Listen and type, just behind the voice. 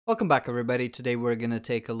Welcome back, everybody. Today we're going to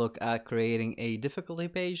take a look at creating a difficulty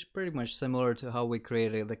page, pretty much similar to how we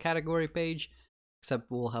created the category page,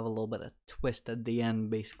 except we'll have a little bit of twist at the end,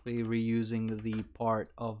 basically reusing the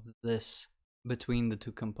part of this between the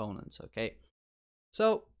two components, okay?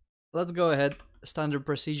 So let's go ahead, standard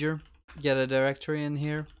procedure, get a directory in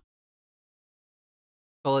here,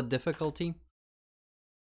 call it difficulty,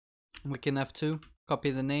 we can F2,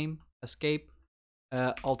 copy the name, escape,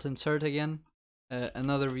 alt insert again,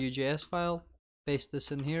 another Vuejs file, paste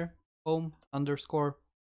this in here, home underscore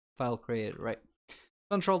file created, right?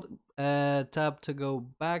 Control tab to go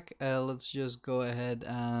back. Let's just go ahead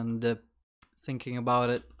and thinking about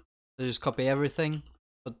it, just copy everything,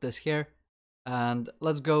 put this here, and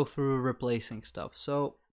let's go through replacing stuff.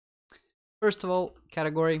 So first of all,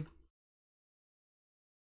 category,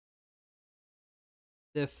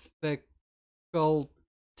 difficulty.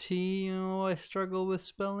 I struggle with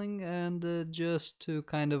spelling, and just to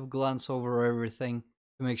kind of glance over everything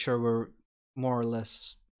to make sure we're more or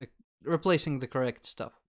less replacing the correct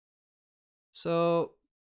stuff. So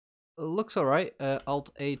looks alright. Alt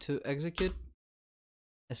A to execute,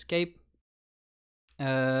 escape,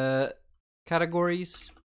 categories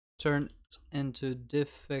turn into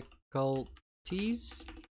difficulties.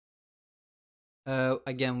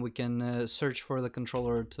 Again, we can search for the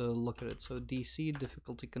controller to look at it. So DC,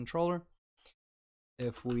 difficulty controller.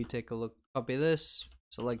 If we take a look, copy this,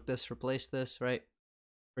 select this, replace this, right?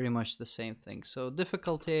 Pretty much the same thing. So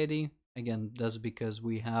difficulty ID, again, that's because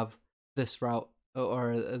we have this route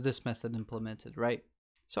or this method implemented, right?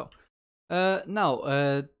 So now,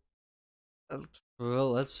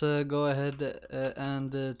 well, let's go ahead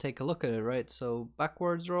and take a look at it, right? So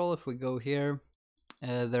backwards roll, if we go here,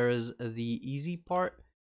 there is the easy part.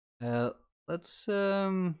 Let's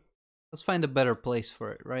find a better place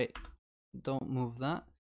for it, right? Don't move that.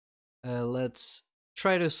 Let's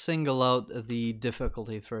try to single out the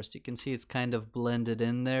difficulty first. You can see it's kind of blended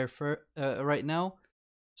in there for right now.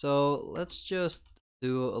 So let's just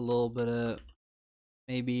do a little bit of,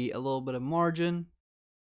 maybe a little bit of margin.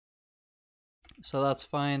 So that's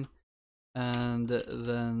fine. And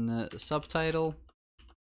then subtitle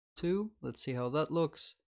 2. Let's see how that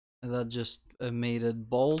looks. And that just made it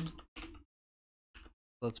bold.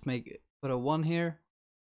 Let's put a 1 here.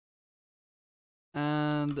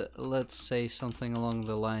 And let's say something along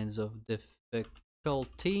the lines of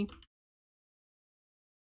difficulty.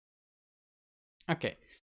 Okay.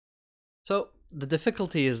 So the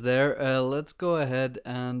difficulty is there. Let's go ahead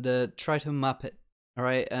and try to map it. All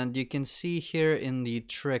right. And you can see here in the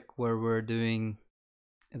trick where we're doing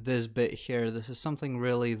this bit here, this is something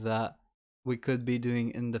really that we could be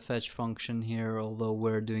doing in the fetch function here, although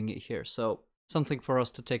we're doing it here. So something for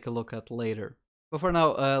us to take a look at later. But for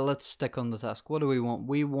now, let's stick on the task. What do we want?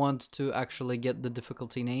 We want to actually get the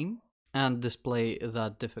difficulty name and display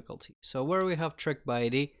that difficulty. So where we have trick by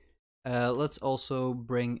ID, let's also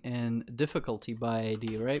bring in difficulty by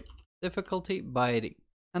ID, right? Difficulty by ID.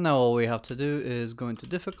 And now all we have to do is go into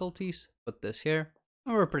difficulties, put this here,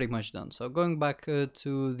 and we're pretty much done. So going back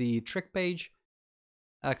to the trick page,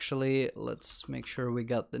 actually, let's make sure we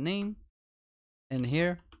got the name in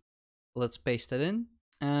here. Let's paste it in.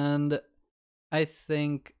 And I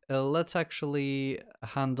think let's actually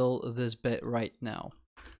handle this bit right now.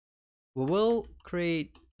 We will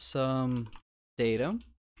create some data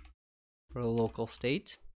for the local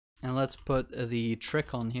state. And let's put the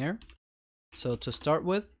trick on here. So to start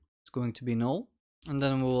with, it's going to be null. And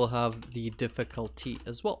then we will have the difficulty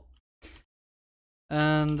as well.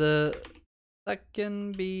 And that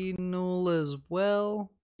can be null as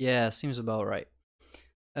well. Yeah, seems about right.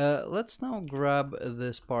 Let's now grab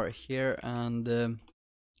this part here and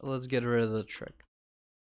let's get rid of the trick.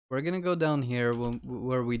 We're gonna go down here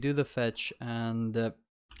where we do the fetch, and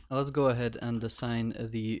let's go ahead and assign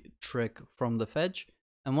the trick from the fetch.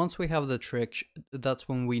 And once we have the trick, that's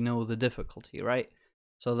when we know the difficulty, right?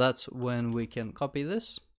 So that's when we can copy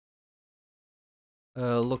this,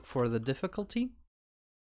 look for the difficulty,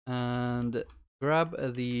 and grab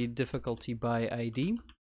the difficulty by ID.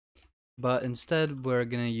 But instead, we're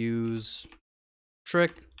gonna use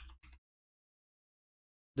trick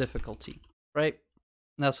difficulty, right?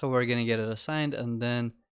 That's how we're gonna get it assigned. And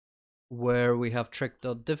then where we have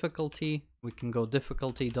trick.difficulty, we can go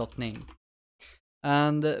difficulty.name.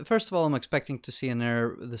 And first of all, I'm expecting to see an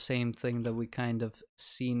error, the same thing that we kind of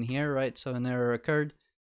seen here, right? So an error occurred.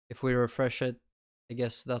 If we refresh it, I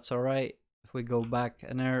guess that's all right. If we go back,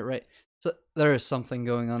 an error, right? So there is something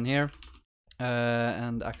going on here.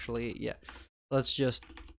 And actually, yeah, let's just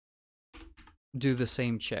do the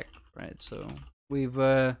same check, right? So we've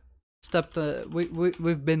we've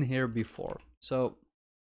been here before. So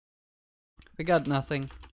we got nothing,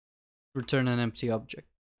 return an empty object,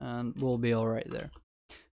 and we'll be alright there.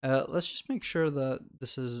 Let's just make sure that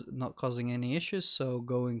this is not causing any issues. So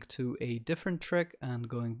going to a different trick and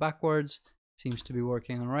going backwards seems to be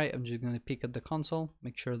working alright. I'm just going to peek at the console,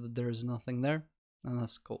 make sure that there is nothing there, and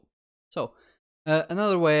that's cool. So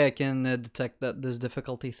another way I can detect that this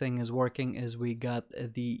difficulty thing is working is we got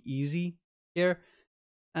the easy here,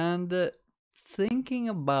 and thinking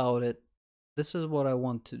about it, this is what I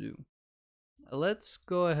want to do. Let's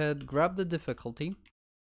go ahead, grab the difficulty,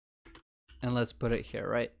 and let's put it here,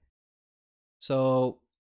 right? So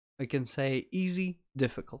we can say easy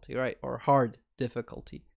difficulty, right? Or hard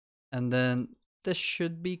difficulty. And then this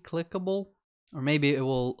should be clickable, or maybe it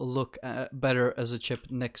will look better as a chip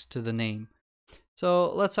next to the name. So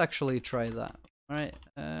let's actually try that, all right?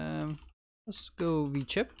 Let's go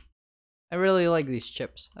V-chip. I really like these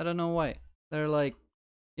chips. I don't know why. They're like,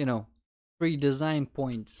 you know, free design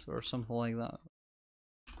points or something like that.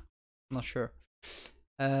 I'm not sure.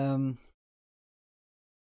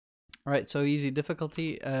 Alright, so easy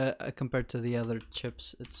difficulty, compared to the other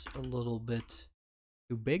chips, it's a little bit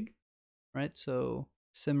too big, right? So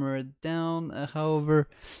simmer it down. However,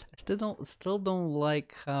 I still don't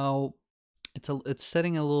like how it's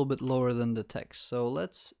setting a little bit lower than the text. So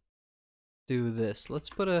let's do this. Let's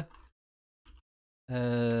put a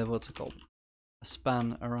what's it called? A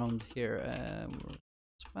span around here.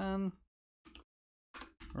 Span.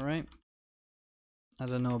 All right. I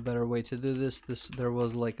don't know a better way to do this. There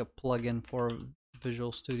was like a plugin for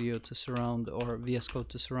Visual Studio to surround, or VS Code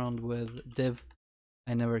to surround with div.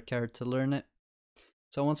 I never cared to learn it.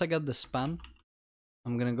 So once I got the span,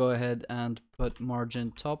 I'm gonna go ahead and put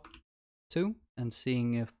margin top 2, and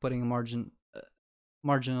seeing if putting a margin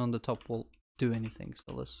on the top will do anything.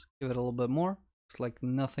 So let's give it a little bit more. Looks like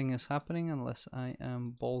nothing is happening unless I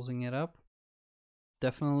am ballsing it up.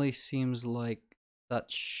 Definitely seems like that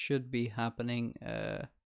should be happening, or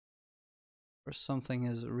something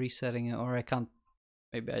is resetting it, or I can't,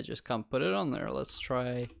 maybe I just can't put it on there. Let's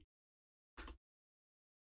try,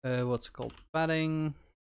 what's it called, padding,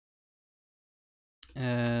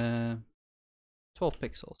 12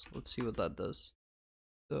 pixels. Let's see what that does.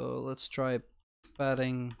 So let's try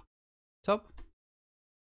padding top.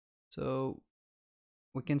 So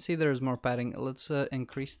we can see there's more padding. Let's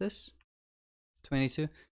increase this, 22.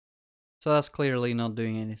 So that's clearly not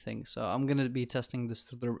doing anything. So I'm gonna be testing this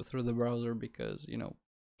through the browser because, you know,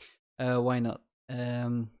 why not?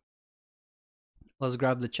 Let's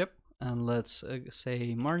grab the chip and let's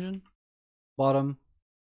say margin bottom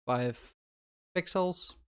 5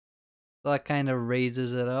 pixels. That kind of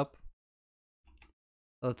raises it up.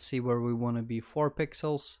 Let's see where we want to be. 4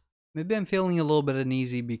 pixels. Maybe I'm feeling a little bit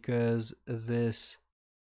uneasy because this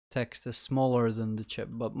text is smaller than the chip,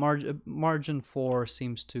 but margin 4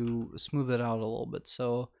 seems to smooth it out a little bit.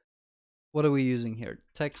 So what are we using here?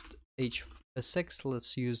 Text H6.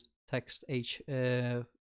 Let's use text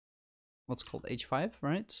what's called H5,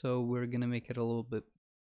 right? So we're gonna make it a little bit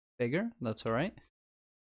bigger. That's all right.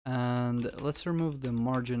 And let's remove the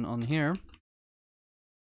margin on here,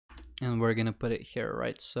 and we're gonna put it here,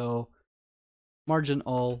 right? So margin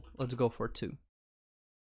all, let's go for 2.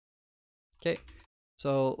 Okay.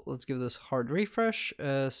 So let's give this hard refresh.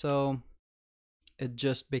 So it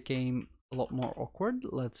just became a lot more awkward.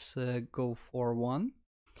 Let's go for 1.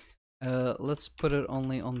 Let's put it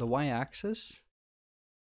only on the y-axis.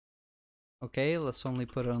 Okay, let's only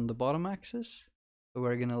put it on the bottom axis. So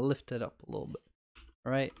we're gonna lift it up a little bit.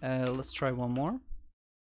 All right, let's try one more.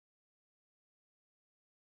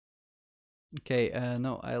 Okay,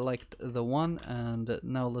 no, I liked the 1, and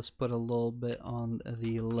now let's put a little bit on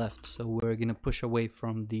the left, so we're gonna push away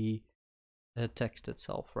from the text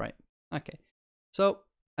itself, right? Okay, so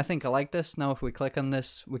I think I like this. Now if we click on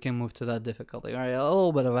this, we can move to that difficulty. All right, a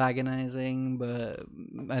little bit of agonizing, but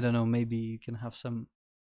I don't know, maybe you can have some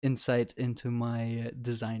insight into my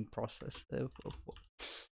design process,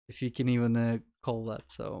 if you can even call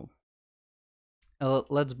that. So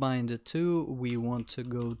let's bind it to, we want to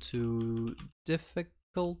go to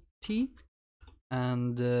difficulty,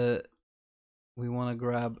 and we want to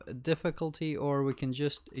grab a difficulty, or we can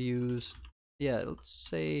just use, yeah, let's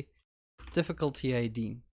say difficulty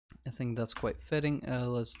ID. I think that's quite fitting.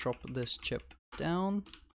 Let's drop this chip down,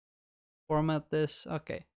 format this.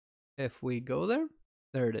 Okay, if we go there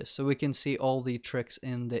it is. So we can see all the tricks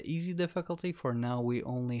in the easy difficulty. For now we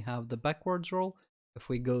only have the backwards roll. If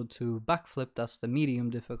we go to backflip, that's the medium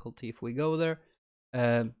difficulty. If we go there,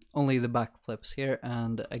 only the backflips here.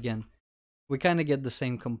 And again, we kind of get the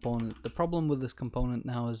same component. The problem with this component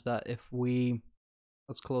now is that if we,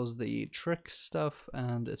 let's close the trick stuff,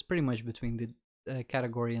 and it's pretty much between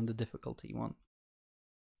category and the difficulty one.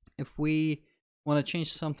 If we want to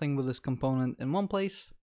change something with this component in one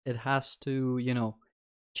place, it has to, you know,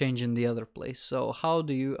 change in the other place. So how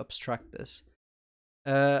do you abstract this?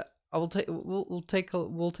 We'll take a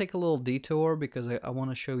little detour because I want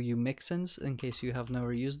to show you mixins in case you have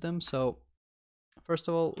never used them. So first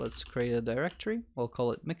of all, let's create a directory. We'll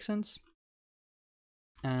call it mixins,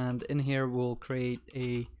 and in here we'll create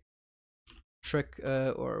a trick we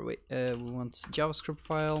want JavaScript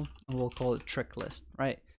file, and we'll call it trick list,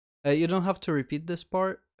 right? You don't have to repeat this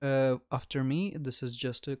part after me. This is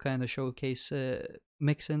just to kind of showcase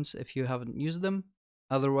mixins if you haven't used them.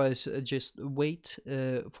 Otherwise, just wait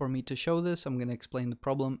for me to show this. I'm going to explain the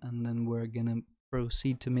problem, and then we're going to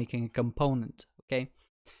proceed to making a component, okay?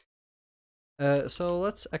 So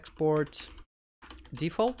let's export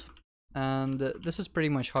default, and this is pretty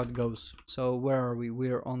much how it goes. So where are we?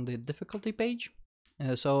 We're on the difficulty page.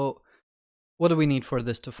 So what do we need for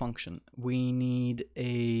this to function? We need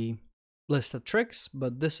a list of tricks,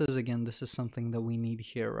 but this is something that we need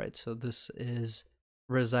here, right? So this is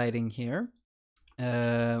residing here.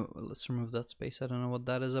 Let's remove that space. I don't know what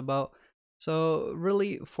that is about. So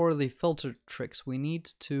really, for the filtered tricks, we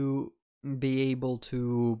need to be able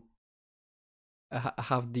to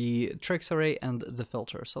have the tricks array and the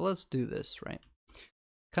filter. So let's do this, right?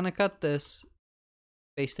 Gonna cut this,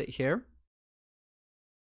 paste it here,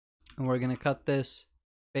 and we're gonna cut this,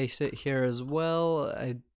 paste it here as well.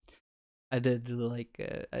 I did like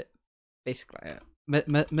basically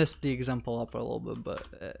messed the example up a little bit,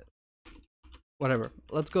 but whatever.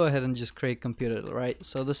 Let's go ahead and just create computed, right?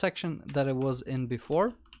 So the section that it was in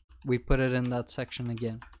before, we put it in that section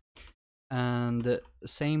again. And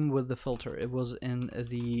same with the filter. It was in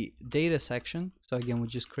the data section. So again, we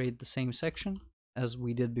just create the same section as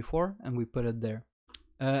we did before, and we put it there.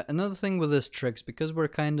 Another thing with this tricks, because we're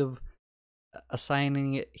kind of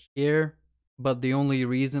assigning it here, but the only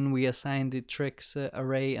reason we assign the tricks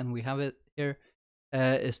array and we have it here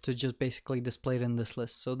is to just basically display it in this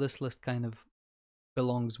list. So this list kind of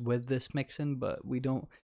belongs with this mixin, but we don't.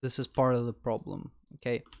 This is part of the problem.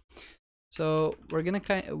 Okay. So we're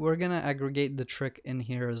gonna aggregate the trick in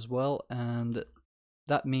here as well, and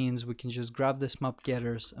that means we can just grab this map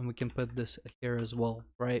getters and we can put this here as well,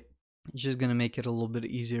 right? It's just gonna make it a little bit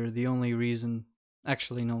easier. The only reason,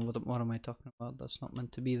 actually, no, what am I talking about? That's not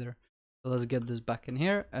meant to be there. So let's get this back in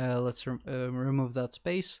here. Let's remove that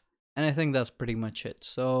space, and I think that's pretty much it.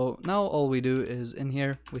 So now all we do is in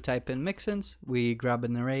here we type in mixins, we grab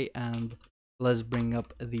an array, and let's bring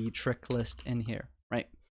up the trick list in here, right?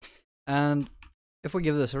 And if we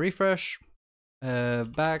give this a refresh,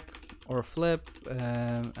 back or flip,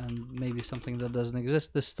 and maybe something that doesn't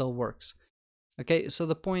exist, this still works. Okay, so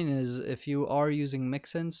the point is, if you are using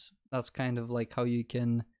mixins, that's kind of like how you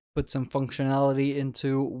can put some functionality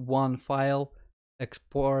into one file,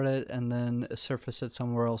 export it, and then surface it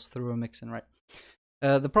somewhere else through a mixin, right?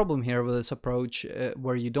 The problem here with this approach,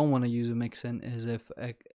 where you don't want to use a mixin, is if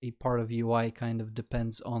a part of UI kind of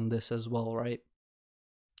depends on this as well, right?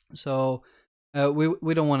 So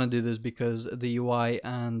we don't want to do this because the UI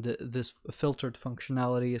and this filtered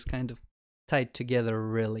functionality is kind of tied together,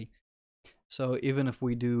 really. So even if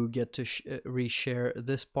we do get to reshare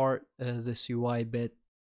this part, this UI bit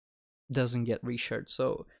doesn't get reshared.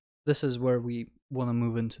 So this is where we want to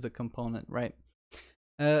move into the component, right?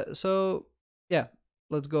 So yeah,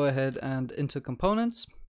 let's go ahead and into components.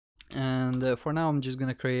 And for now, I'm just going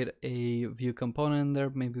to create a view component in there.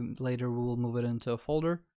 Maybe later we'll move it into a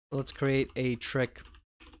folder. Let's create a trick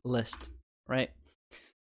list, right?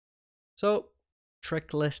 So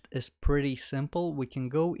trick list is pretty simple. We can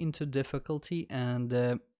go into difficulty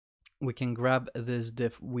and we can grab this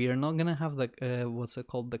diff. We are not gonna have the what's it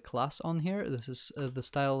called, the class on here. This is the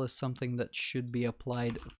style is something that should be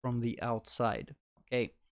applied from the outside.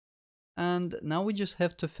 Okay, and now we just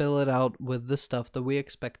have to fill it out with the stuff that we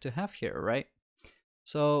expect to have here, right?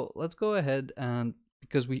 So let's go ahead, and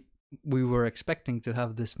because we were expecting to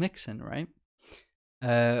have this mixin, right?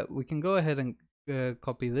 We can go ahead and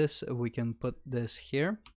copy this. We can put this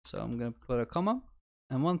here. So I'm gonna put a comma,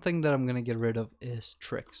 and one thing that I'm gonna get rid of is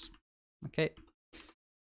tricks. Okay.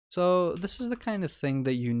 So this is the kind of thing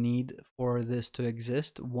that you need for this to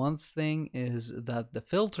exist. One thing is that the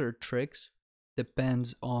filter tricks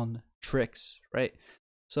depends on tricks, right?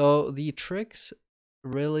 So the tricks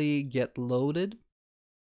really get loaded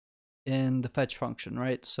in the fetch function,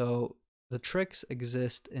 right? So the tricks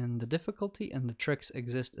exist in the difficulty and the tricks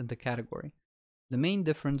exist in the category. The main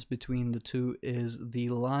difference between the two is the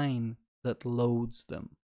line that loads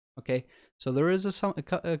them. Okay, so there is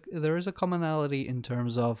a commonality in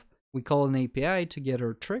terms of we call an API to get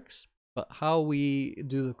our tricks, but how we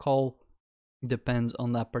do the call depends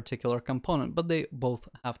on that particular component, but they both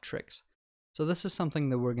have tricks. So this is something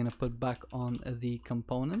that we're going to put back on the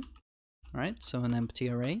component, right? So an empty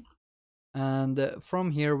array. And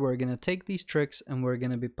from here, we're going to take these tricks and we're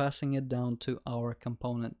going to be passing it down to our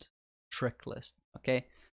component trick list. Okay,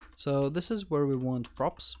 so this is where we want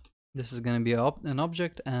props. This is going to be an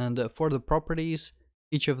object, and for the properties,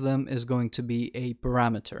 each of them is going to be a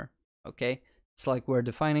parameter. Okay, it's like we're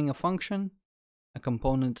defining a function. A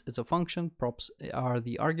component is a function. Props are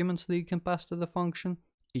the arguments that you can pass to the function.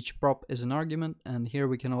 Each prop is an argument, and here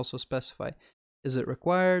we can also specify, is it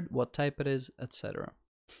required, what type it is, etc.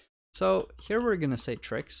 So here we're going to say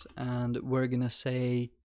tricks, and we're going to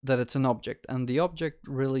say that it's an object, and the object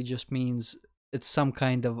really just means it's some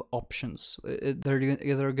kind of options. They're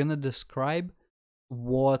going to describe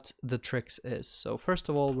what the tricks is. So first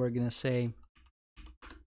of all, we're going to say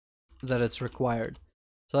that it's required.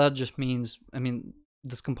 So that just means, I mean,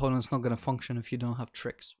 this component is not going to function if you don't have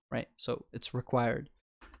tricks, right? So it's required.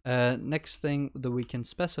 Next thing that we can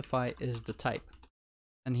specify is the type.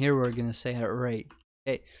 And here we're going to say array.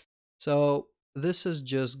 Okay, so this is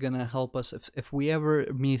just going to help us if we ever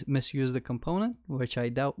misuse the component, which I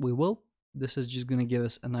doubt we will. This is just going to give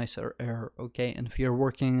us a nicer error, okay? And if you're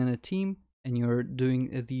working in a team and you're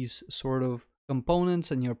doing these sort of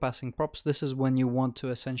components and you're passing props, this is when you want to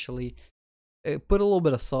essentially put a little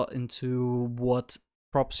bit of thought into what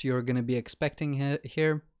props you're going to be expecting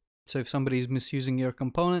here. So if somebody's misusing your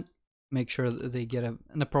component, make sure that they get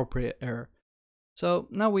an appropriate error. So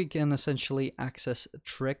now we can essentially access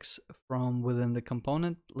tricks from within the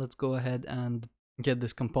component. Let's go ahead and get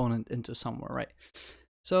this component into somewhere, right?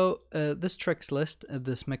 So this tricks list,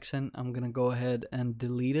 this mixin, I'm going to go ahead and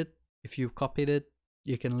delete it. If you've copied it,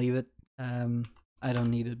 you can leave it. I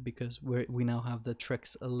don't need it because we now have the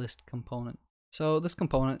tricks list component. So this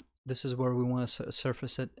component, this is where we want to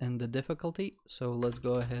surface it in the difficulty. So let's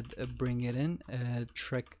go ahead and bring it in,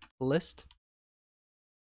 trick list.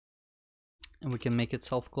 And we can make it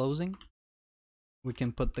self-closing. We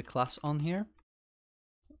can put the class on here,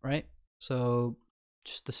 right? So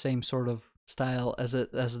just the same sort of style as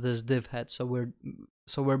this div had. So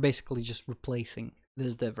we're basically just replacing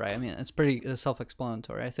this div, right? I mean, it's pretty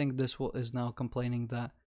self-explanatory. I think this is now complaining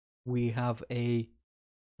that we have a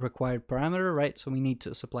required parameter, right? So we need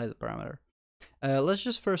to supply the parameter. Let's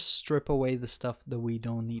just first strip away the stuff that we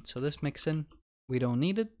don't need. So this mixin, we don't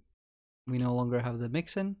need it. We no longer have the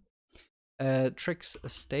mixin. Tricks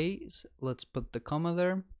stays. Let's put the comma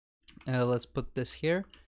there. Let's put this here.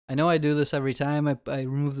 I know I do this every time. I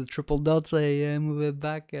remove the triple dots. I move it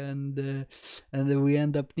back, and then we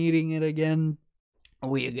end up needing it again.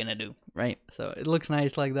 What are you gonna do, right? So it looks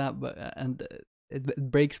nice like that, but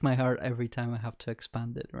it breaks my heart every time I have to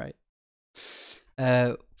expand it, right?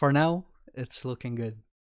 For now, it's looking good.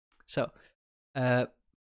 So, I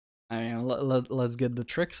mean, let's get the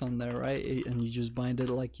tricks on there, right? And you just bind it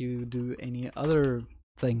like you do any other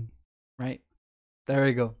thing, right? There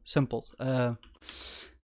we go, simple.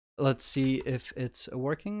 Let's see if it's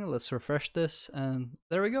working. Let's refresh this, and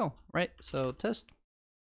there we go, right? So test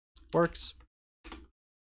works.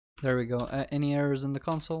 There we go. Any errors in the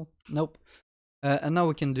console? Nope. And now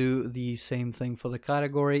we can do the same thing for the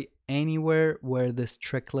category. Anywhere where this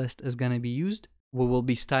trick list is going to be used, we will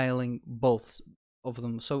be styling both of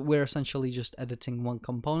them. So we're essentially just editing one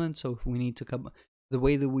component. So if we need to come, the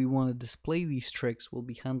way that we want to display these tricks will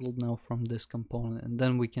be handled now from this component, and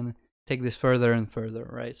then we can take this further and further,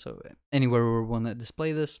 right? So anywhere we want to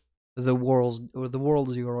display this, the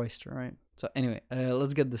world's your oyster, right? So anyway,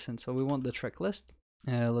 let's get this in. So we want the trick list.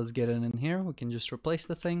 Let's get it in here. We can just replace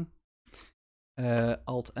the thing.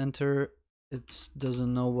 Alt enter. It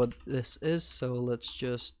doesn't know what this is, so let's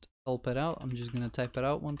just help it out. I'm just gonna type it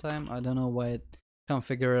out one time. I don't know why it can't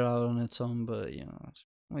figure it out on its own, but you know, that's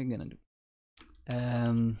what we're gonna do.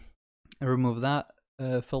 Remove that.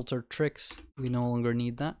 Filter tricks. We no longer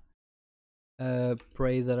need that.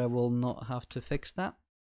 Pray that I will not have to fix that.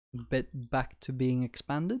 Bit back to being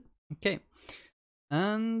expanded. Okay.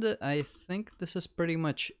 And I think this is pretty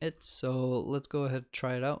much it. So let's go ahead and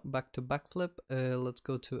try it out. Back to backflip. Let's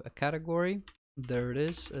go to a category. There it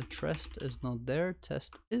is. Test is not there.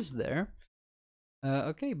 Test is there.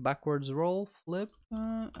 Okay, backwards roll, flip.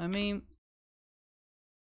 I mean,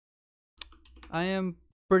 I am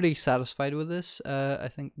pretty satisfied with this. I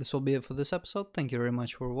think this will be it for this episode. Thank you very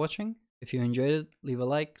much for watching. If you enjoyed it, leave a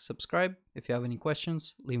like, subscribe. If you have any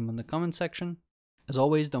questions, leave them in the comment section. As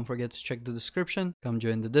always, don't forget to check the description, come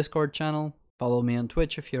join the Discord channel, follow me on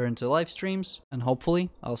Twitch if you're into live streams, and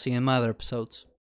hopefully I'll see you in my other episodes.